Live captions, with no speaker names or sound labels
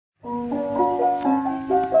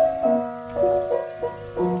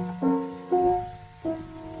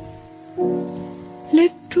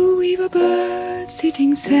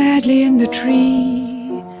sadly in the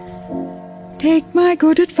tree. Take my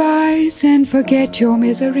good advice and forget your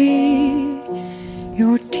misery.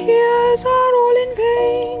 Your tears are all in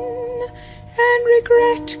vain, and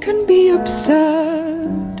regret can be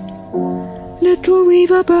absurd. Little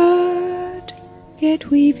weaver bird,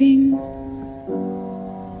 get weaving.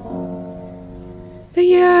 The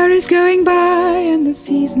year is going by and the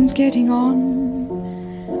season's getting on.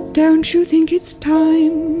 Don't you think it's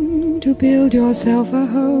time to build yourself a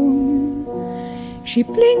home? She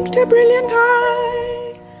blinked a brilliant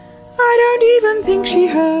eye, I don't even think she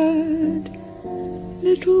heard.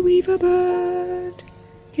 Little weaver bird,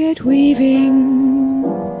 get weaving.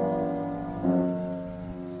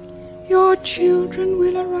 Your children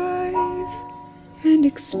will arrive and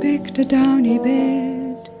expect a downy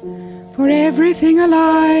bed, for everything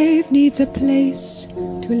alive needs a place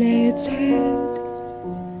to lay its head.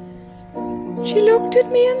 She looked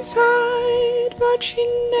at me and sighed, but she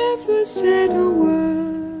never said a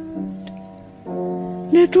word.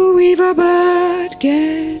 Little weaver bird,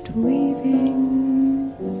 get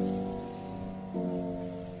weaving.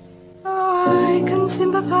 I can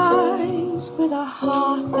sympathize with a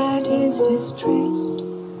heart that is distressed,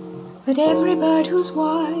 but every bird who's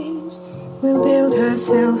wise will build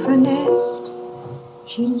herself a nest.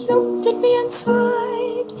 She looked at me and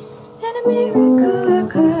sighed, then a miracle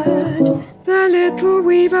occurred. The little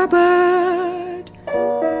weaver bird